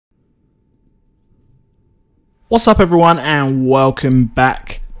What's up everyone and welcome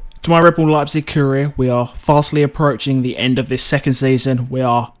back to my RB Leipzig career. We are fastly approaching the end of this second season. We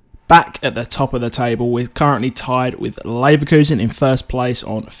are back at the top of the table. We're currently tied with Leverkusen in first place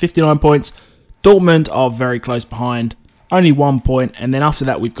on 59 points. Dortmund are very close behind, only 1 point, and then after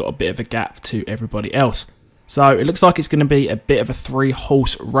that we've got a bit of a gap to everybody else. So it looks like it's going to be a bit of a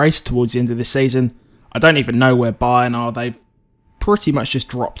three-horse race towards the end of this season. I don't even know where Bayern are. They've pretty much just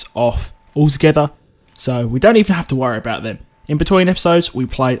dropped off altogether. So we don't even have to worry about them. In between episodes, we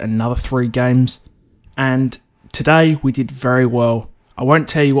played another 3 games. And today we did very well. I won't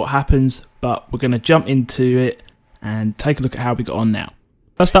tell you what happens, but we're going to jump into it and take a look at how we got on now.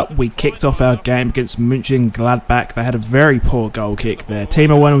 First up, we kicked off our game against Mönchengladbach. They had a very poor goal kick there.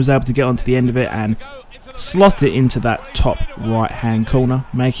 Timo Werner was able to get onto the end of it and slotted it into that top right-hand corner,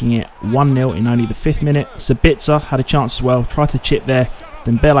 making it 1-0 in only the 5th minute. Sabitzer had a chance as well, tried to chip there.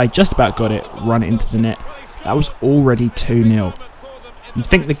 Dembele just about got it, run it into the net. That was already 2-0. You'd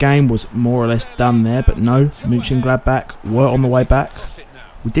think the game was more or less done there, but no, Mönchengladbach were on the way back.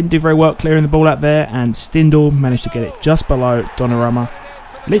 We didn't do very well clearing the ball out there, and Stindl managed to get it just below Donnarumma,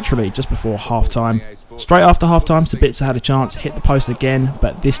 literally just before half-time. Straight after half-time, Sabitzer had a chance, hit the post again,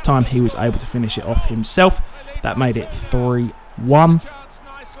 but this time he was able to finish it off himself. That made it 3-1.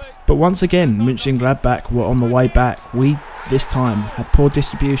 But once again, Mönchengladbach were on the way back. We, this time, had poor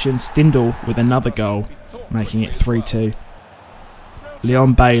distribution. Stindl with another goal, making it 3-2.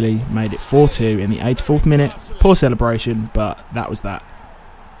 Leon Bailey made it 4-2 in the 84th minute. Poor celebration, but that was that.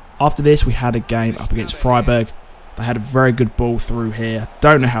 After this, we had a game up against Freiburg. They had a very good ball through here.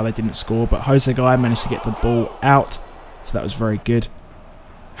 Don't know how they didn't score, but Jose Guy managed to get the ball out, so that was very good.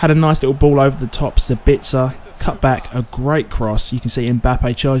 Had a nice little ball over the top. Sabitzer cut back, a great cross. You can see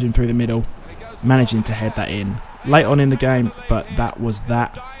Mbappe charging through the middle, managing to head that in. Late on in the game, but that was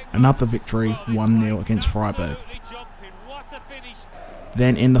that. Another victory, 1-0 against Freiburg.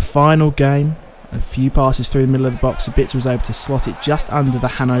 Then in the final game, a few passes through the middle of the box. Sabitzer was able to slot it just under the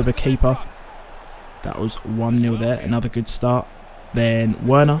Hanover keeper. That was 1-0 there, another good start. Then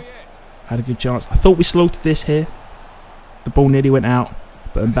Werner had a good chance. I thought we slaughtered this here. The ball nearly went out,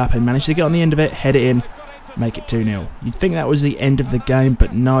 but Mbappe managed to get on the end of it, head it in, make it 2-0. You'd think that was the end of the game,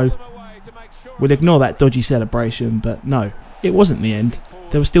 but no. We'll ignore that dodgy celebration, but no, it wasn't the end.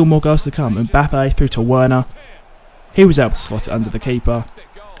 There were still more goals to come. Mbappe through to Werner. He was able to slot it under the keeper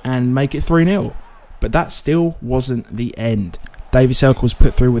and make it 3-0. But that still wasn't the end. Davy Selke was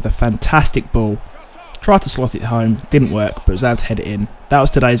put through with a fantastic ball. Tried to slot it home, didn't work, but was able to head it in. That was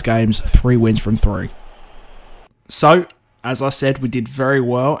today's games, 3 wins from 3. So, as I said, we did very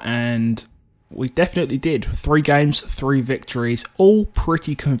well, and we definitely did. 3 games, 3 victories, all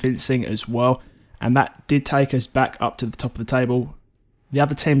pretty convincing as well. And that did take us back up to the top of the table. The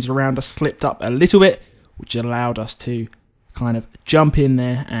other teams around us slipped up a little bit, which allowed us to kind of jump in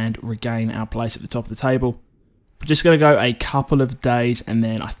there and regain our place at the top of the table. We're just going to go a couple of days, and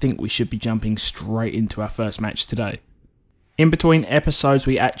then I think we should be jumping straight into our first match today. In between episodes,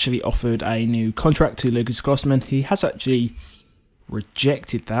 we actually offered a new contract to Lucas Klostermann. He has actually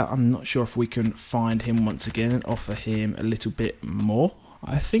rejected that. I'm not sure if we can find him once again and offer him a little bit more.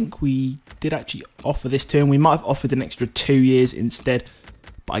 I think we did actually offer this to him. We might have offered an extra 2 years instead,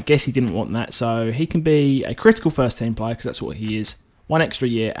 but I guess he didn't want that. So he can be a critical first team player, because that's what he is. 1 extra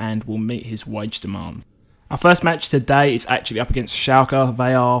year and will meet his wage demand. Our first match today is actually up against Schalke.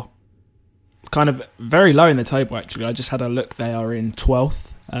 They are kind of very low in the table actually. I just had a look. They are in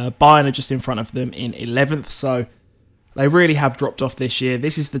 12th. Bayern are just in front of them in 11th. So they really have dropped off this year.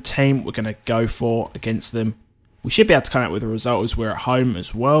 This is the team we're going to go for against them. We should be able to come out with a result as we're at home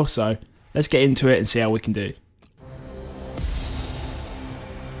as well. So let's get into it and see how we can do.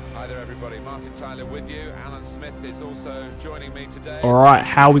 Hi there everybody, Martin Tyler with you. Alan Smith is also joining me today. Alright,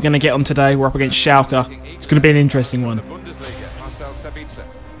 how are we going to get on today? We're up against Schalke. It's going to be an interesting one.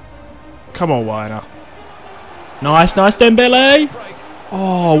 Come on, Werner. Nice, nice Dembele.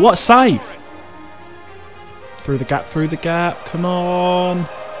 Oh, what a save. Through the gap, come on.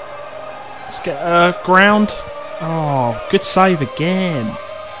 Let's get ground. Oh, good save again.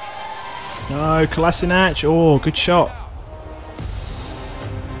 No, Kolasinac. Oh, good shot.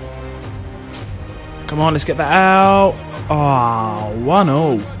 Come on, let's get that out. Oh,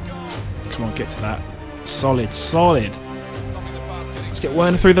 1-0. Come on, get to that. Solid, solid. Let's get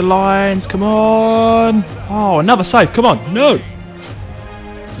Werner through the lines. Come on. Oh, another save. Come on. No.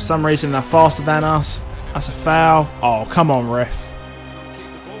 For some reason, they're faster than us. That's a foul. Oh, come on, ref.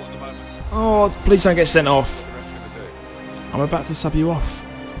 Oh, please don't get sent off. I'm about to sub you off.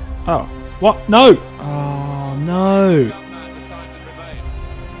 Oh, what? No. Oh, no.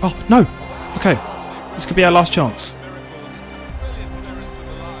 Oh, no. Okay. This could be our last chance.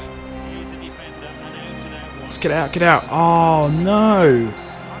 Let's get out, get out. Oh no.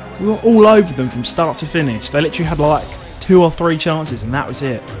 We were all over them from start to finish. They literally had like 2 or 3 chances and that was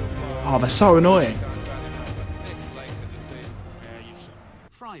it. Oh, they're so annoying.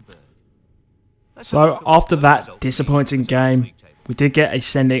 So after that disappointing game, we did get a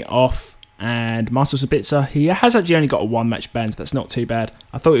sending off, and Marcel Sabitzer, he has actually only got a 1-match ban, so that's not too bad.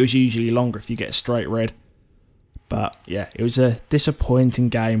 I thought it was usually longer if you get a straight red. But yeah, it was a disappointing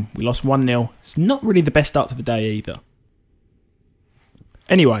game. We lost 1-0. It's not really the best start to the day either.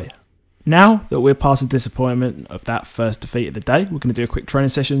 Anyway, now that we're past the disappointment of that first defeat of the day, we're going to do a quick training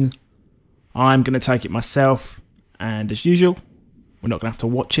session. I'm going to take it myself, and as usual, we're not going to have to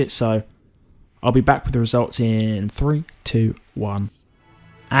watch it, so I'll be back with the results in 3, 2, 1.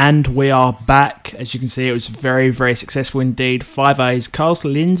 And we are back. As you can see, it was very, very successful indeed. 5 A's. Carlos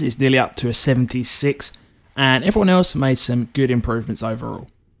Linz is nearly up to a 76, and everyone else made some good improvements overall.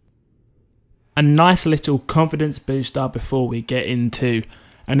 A nice little confidence booster before we get into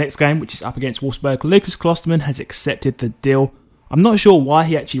our next game, which is up against Wolfsburg. Lucas Klosterman has accepted the deal. I'm not sure why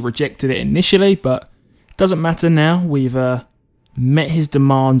he actually rejected it initially, but it doesn't matter now. We've met his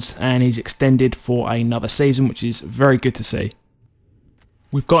demands and he's extended for another season, which is very good to see.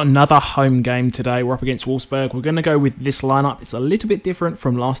 We've got another home game today. We're up against Wolfsburg. We're going to go with this lineup. It's a little bit different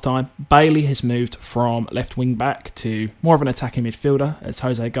from last time. Bailey has moved from left wing back to more of an attacking midfielder as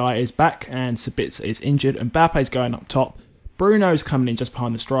Jose Guy is back and Sabitzer is injured and Mbappe is going up top. Bruno's coming in just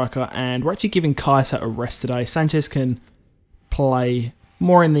behind the striker, and we're actually giving Kaiser a rest today. Sanchez can play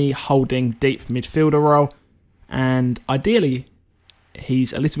more in the holding deep midfielder role, and ideally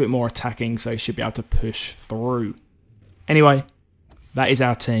he's a little bit more attacking, so he should be able to push through. Anyway, that is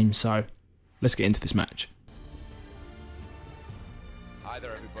our team, so let's get into this match. Hi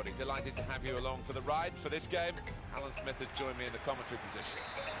there everybody, delighted to have you along for the ride for this game. Alan Smith has joined me in the commentary position.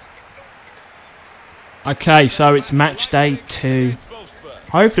 Okay, so it's match day 2.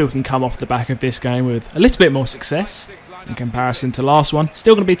 Hopefully we can come off the back of this game with a little bit more success in comparison to last one.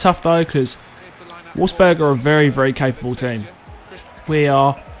 Still going to be tough though, because Wolfsburg are a very, very capable team. We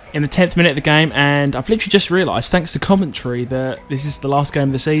are in the 10th minute of the game, and I've literally just realised, thanks to commentary, that this is the last game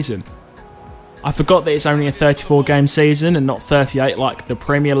of the season. I forgot that it's only a 34 game season and not 38 like the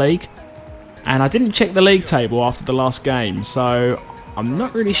Premier League. And I didn't check the league table after the last game, so I'm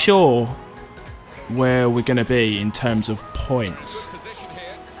not really sure where we're going to be in terms of points.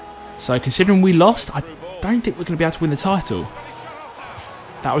 So considering we lost, I don't think we're going to be able to win the title.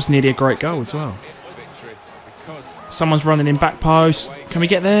 That was nearly a great goal as well. Someone's running in back post. Can we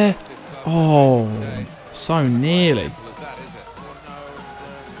get there? Oh, so nearly.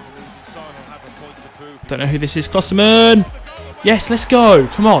 Don't know who this is. Klosterman. Yes, let's go.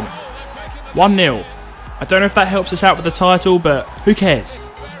 Come on. 1-0. I don't know if that helps us out with the title, but who cares?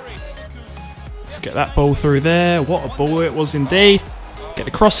 Let's get that ball through there. What a ball it was indeed. Get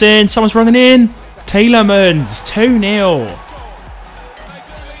the cross in. Someone's running in. Tielemans. 2-0.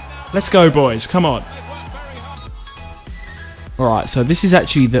 Let's go, boys. Come on. Alright, so this is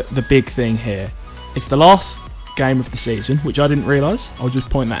actually the big thing here. It's the last game of the season, which I didn't realise. I'll just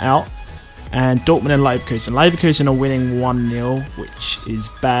point that out. And Dortmund and Leverkusen. Leverkusen are winning 1-0, which is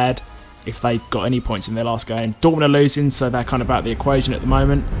bad if they got any points in their last game. Dortmund are losing, so they're kind of out of the equation at the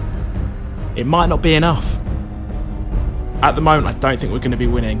moment. It might not be enough. At the moment, I don't think we're going to be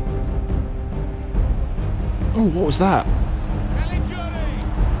winning. Oh, what was that?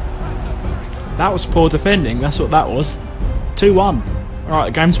 That was poor defending, that's what that was. 2-1. Alright,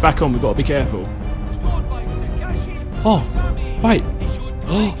 the game's back on, we've got to be careful. Oh, wait.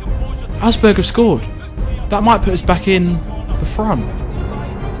 Oh, Augsburg have scored. That might put us back in the front.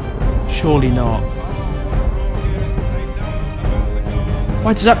 Surely not.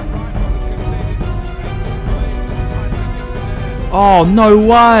 Why does that... Oh, no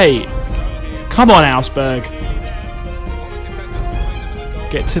way. Come on, Augsburg.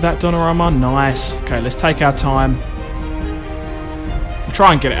 Get to that Donnarumma. Nice. Okay, let's take our time. We'll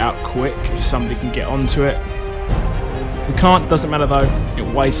try and get it out quick if somebody can get onto it. We can't, doesn't matter though. It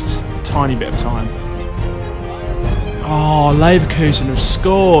wastes a tiny bit of time. Oh, Leverkusen have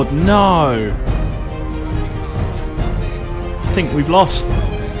scored. No. I think we've lost.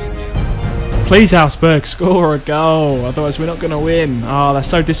 Please, Augsburg, score a goal. Otherwise, we're not going to win. Oh, that's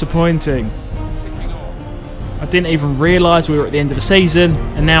so disappointing. I didn't even realise we were at the end of the season,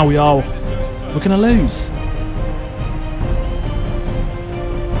 and now we are. We're going to lose.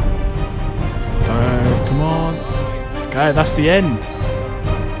 Don't, come on. Okay, that's the end.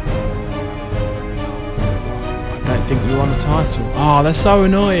 I don't think we won the title. Oh, they're so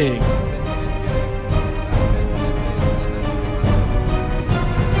annoying.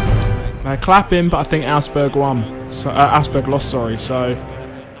 Clap him, but I think Augsburg won. So Augsburg lost, sorry. So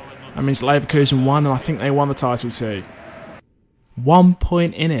that means Leverkusen won, and I think they won the title too. 1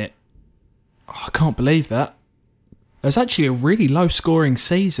 point in it. Oh, I can't believe that. It's actually a really low-scoring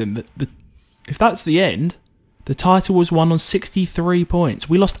season. If that's the end, the title was won on 63 points.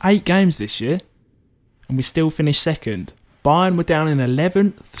 We lost 8 games this year, and we still finished second. Bayern were down in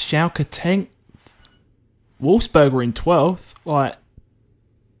 11th, Schalke 10th, Wolfsburg were in 12th. Like,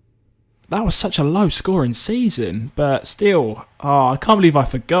 that was such a low-scoring season, but still, I can't believe I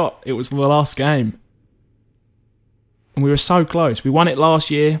forgot it was the last game. And we were so close. We won it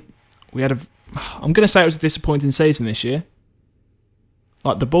last year. I'm going to say it was a disappointing season this year.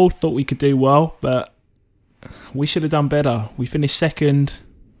 Like, the ball thought we could do well, but we should have done better. We finished second.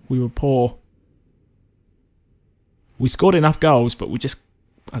 We were poor. We scored enough goals, but we just,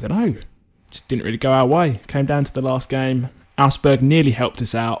 I don't know, just didn't really go our way. Came down to the last game. Augsburg nearly helped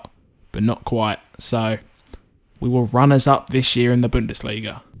us out, but not quite. So, we were runners-up this year in the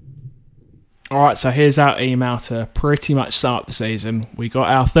Bundesliga. Alright, so here's our email to pretty much sum up the season. We got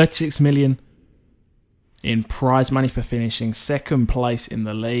our 36 million in prize money for finishing second place in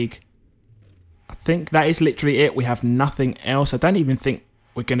the league. I think that is literally it. We have nothing else. I don't even think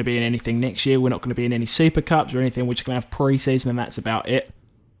we're going to be in anything next year. We're not going to be in any Super Cups or anything. We're just going to have pre-season and that's about it.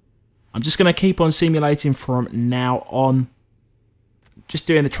 I'm just going to keep on simulating from now on. Just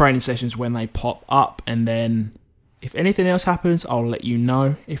doing the training sessions when they pop up, and then if anything else happens, I'll let you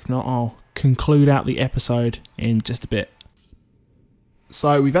know. If not, I'll conclude out the episode in just a bit.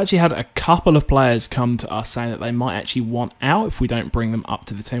 So we've actually had a couple of players come to us saying that they might actually want out if we don't bring them up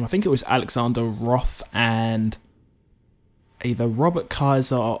to the team. I think it was Alexander Roth and either Robert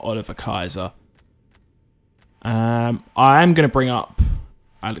Kaiser or Oliver Kaiser. I am going to bring up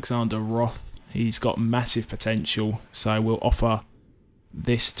Alexander Roth. He's got massive potential, so we'll offer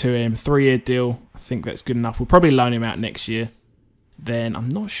this to him. 3-year deal. I think that's good enough. We'll probably loan him out next year. Then I'm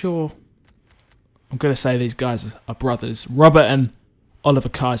not sure. I'm going to say these guys are brothers. Robert and Oliver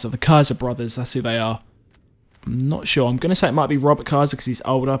Kaiser. The Kaiser brothers. That's who they are. I'm not sure. I'm going to say it might be Robert Kaiser because he's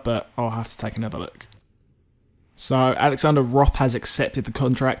older, but I'll have to take another look. So Alexander Roth has accepted the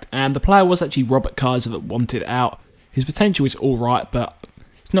contract, and the player was actually Robert Kaiser that wanted out. His potential is alright, but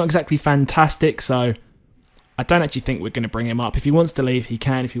it's not exactly fantastic, so I don't actually think we're going to bring him up. If he wants to leave, he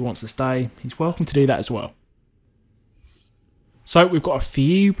can. If he wants to stay, he's welcome to do that as well. So we've got a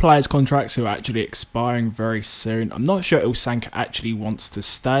few players' contracts who are actually expiring very soon. I'm not sure Ilsanker actually wants to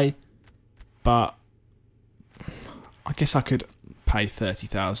stay, but I guess I could pay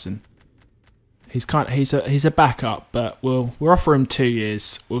 30,000. He's a backup, but we'll offer him 2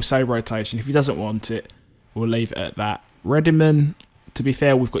 years. We'll say rotation. If he doesn't want it, we'll leave it at that. Rediman, to be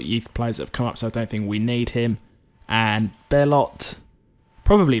fair, we've got youth players that have come up, so I don't think we need him. And Bellot,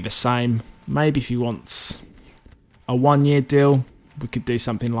 probably the same. Maybe if he wants a 1-year deal, we could do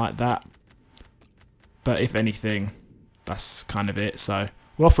something like that. But if anything, that's kind of it. So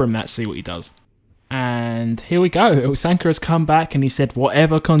we'll offer him that, see what he does. And here we go. Ilsanker has come back and he said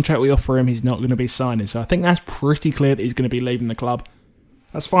whatever contract we offer him, he's not going to be signing. So I think that's pretty clear that he's going to be leaving the club.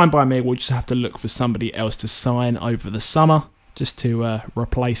 That's fine by me. We'll just have to look for somebody else to sign over the summer just to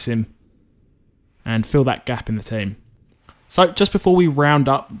replace him and fill that gap in the team. So just before we round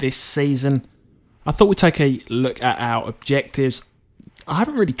up this season, I thought we'd take a look at our objectives. I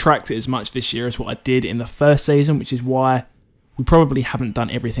haven't really tracked it as much this year as what I did in the first season, which is why we probably haven't done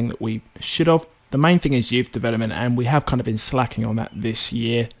everything that we should have. The main thing is youth development, and we have kind of been slacking on that this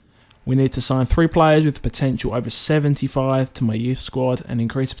year. We need to sign 3 players with potential over 75 to my youth squad and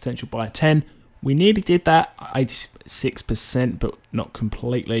increase the potential by 10. We nearly did that, 86%, but not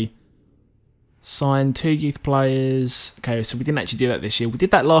completely. Signed 2 youth players. Okay, so we didn't actually do that this year. We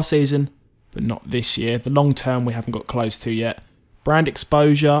did that last season, but not this year. The long term we haven't got close to yet. Brand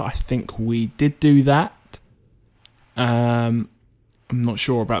exposure, I think we did do that. I'm not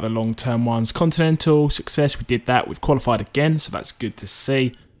sure about the long term ones. Continental success, we did that. We've qualified again, so that's good to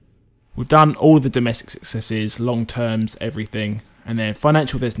see. We've done all the domestic successes, long terms, everything. And then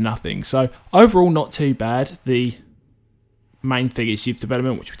financial, there's nothing. So overall, not too bad. The main thing is youth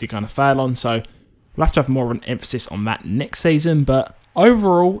development, which we did kind of fail on. So we'll have to have more of an emphasis on that next season. But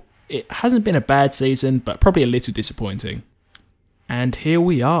overall, it hasn't been a bad season, but probably a little disappointing. And here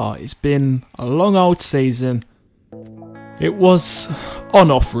we are. It's been a long old season. It was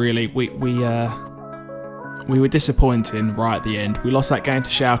on-off really. We were disappointing right at the end. We lost that game to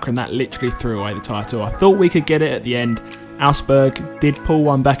Schalke and that literally threw away the title. I thought we could get it at the end. Augsburg did pull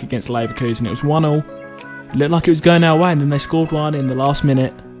one back against Leverkusen. It was 1-0. It looked like it was going our way and then they scored one in the last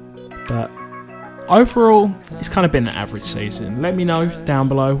minute. But overall, it's kind of been an average season. Let me know down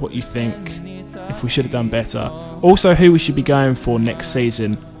below what you think, if we should have done better. Also, who we should be going for next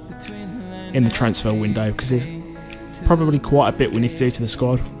season in the transfer window, because there's probably quite a bit we need to do to the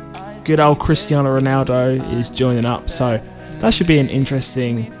squad. Good old Cristiano Ronaldo is joining up, so that should be an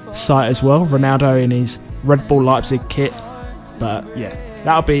interesting sight as well. Ronaldo in his RB Leipzig kit. But yeah,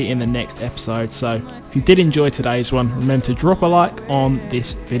 that'll be in the next episode. So if you did enjoy today's one, remember to drop a like on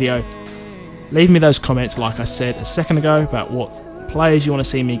this video. Leave me those comments, like I said a second ago, about what players you want to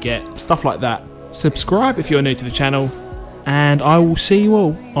see me get, stuff like that. Subscribe if you're new to the channel, and I will see you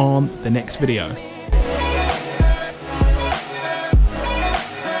all on the next video.